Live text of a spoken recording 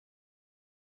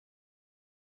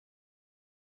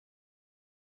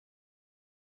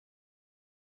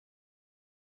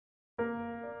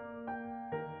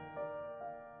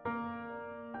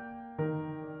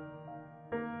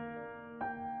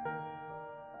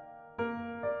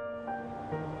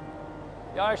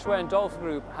Irish Whale and Dolphin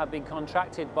Group have been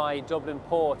contracted by Dublin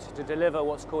Port to deliver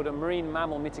what's called a marine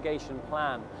mammal mitigation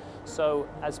plan. So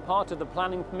as part of the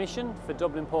planning permission for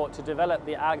Dublin Port to develop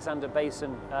the Alexandra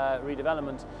Basin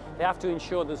redevelopment, they have to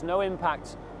ensure there's no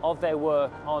impact of their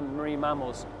work on marine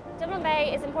mammals. Dublin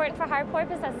Bay is important for hard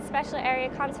porpoise as a special area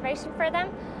of conservation for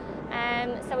them.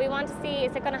 So we want to see,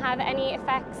 is it going to have any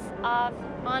effects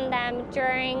on them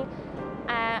during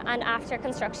and after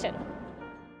construction.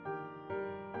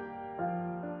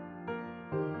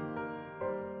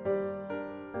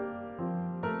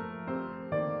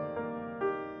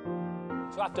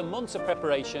 So after months of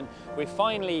preparation, we're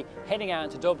finally heading out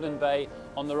into Dublin Bay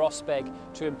on the Rossbeg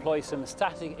to employ some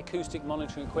static acoustic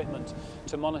monitoring equipment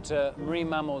to monitor marine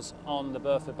mammals on the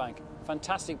Burford Bank.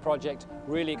 Fantastic project,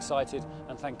 really excited,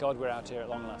 and thank God we're out here at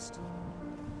long last.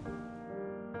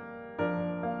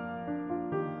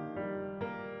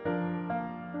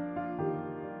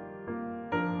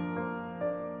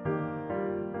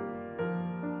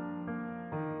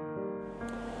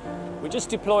 We just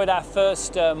deployed our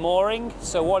first mooring.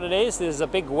 So what it is, there's a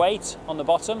big weight on the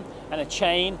bottom and a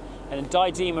chain and a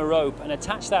Dyneema rope, and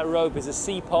attached to that rope is a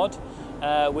C-pod,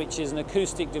 which is an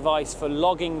acoustic device for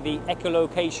logging the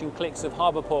echolocation clicks of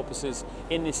harbour porpoises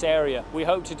in this area. We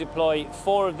hope to deploy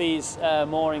 4 of these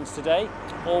moorings today,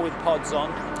 all with pods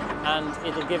on, and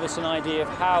it'll give us an idea of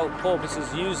how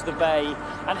porpoises use the bay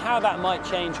and how that might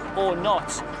change or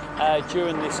not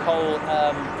during this whole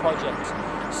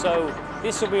project. So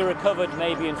this will be recovered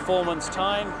maybe in 4 months'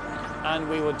 time, and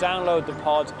we will download the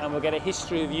pod and we'll get a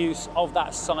history of use of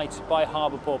that site by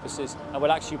harbour porpoises, and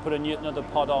we'll actually put another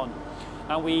pod on.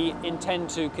 And we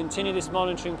intend to continue this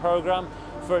monitoring programme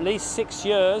for at least 6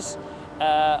 years,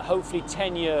 hopefully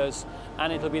 10 years,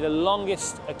 and it'll be the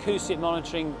longest acoustic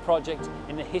monitoring project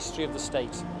in the history of the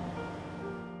state.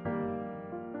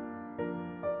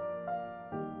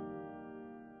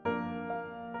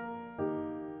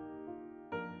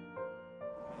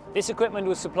 This equipment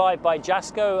was supplied by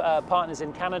JASCO, partners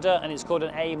in Canada, and it's called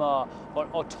an AMR, or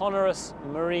Autonomous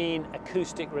Marine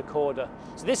Acoustic Recorder.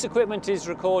 So this equipment is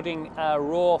recording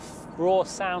raw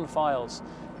sound files.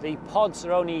 The pods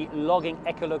are only logging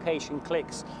echolocation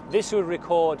clicks. This will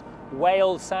record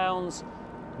whale sounds,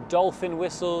 dolphin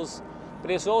whistles,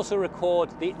 but it's also record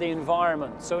the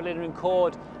environment. So it'll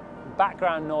record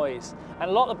background noise. And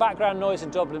a lot of background noise in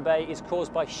Dublin Bay is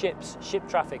caused by ship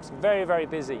traffic. It's very, very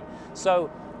busy.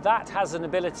 So that has an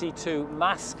ability to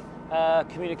mask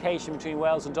communication between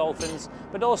whales and dolphins,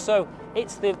 but also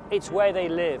it's where they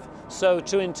live. So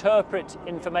to interpret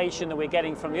information that we're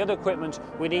getting from the other equipment,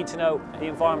 we need to know the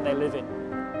environment they live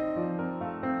in.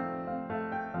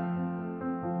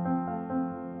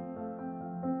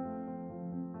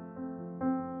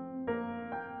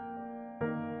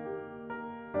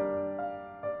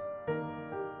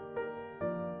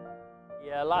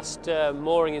 Last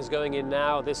mooring is going in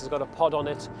now. This has got a pod on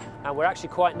it, and we're actually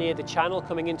quite near the channel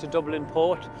coming into Dublin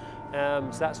Port,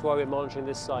 so that's why we're monitoring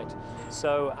this site.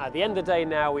 So at the end of the day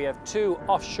now, we have 2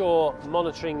 offshore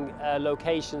monitoring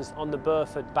locations on the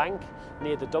Burford Bank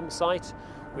near the dump site.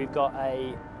 We've got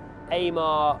a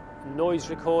AMR noise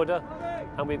recorder,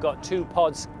 and we've got 2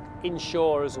 pods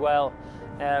inshore as well,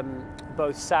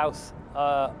 both south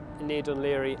near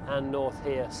Dunleary and north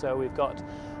here. So we've got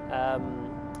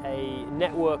a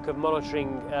network of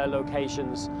monitoring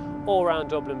locations all around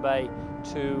Dublin Bay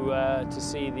to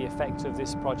see the effect of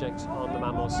this project on the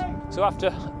mammals. So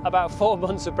after about 4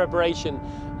 months of preparation,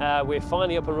 we're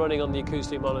finally up and running on the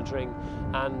acoustic monitoring,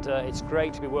 and it's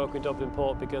great to be working with Dublin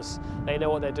Port because they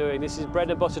know what they're doing. This is bread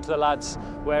and butter to the lads,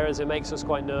 whereas it makes us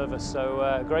quite nervous.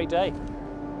 So great day.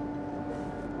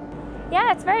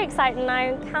 Yeah, it's very exciting.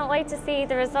 I can't wait to see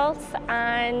the results,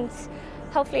 and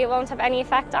hopefully it won't have any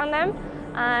effect on them.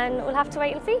 And we'll have to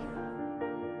wait and see.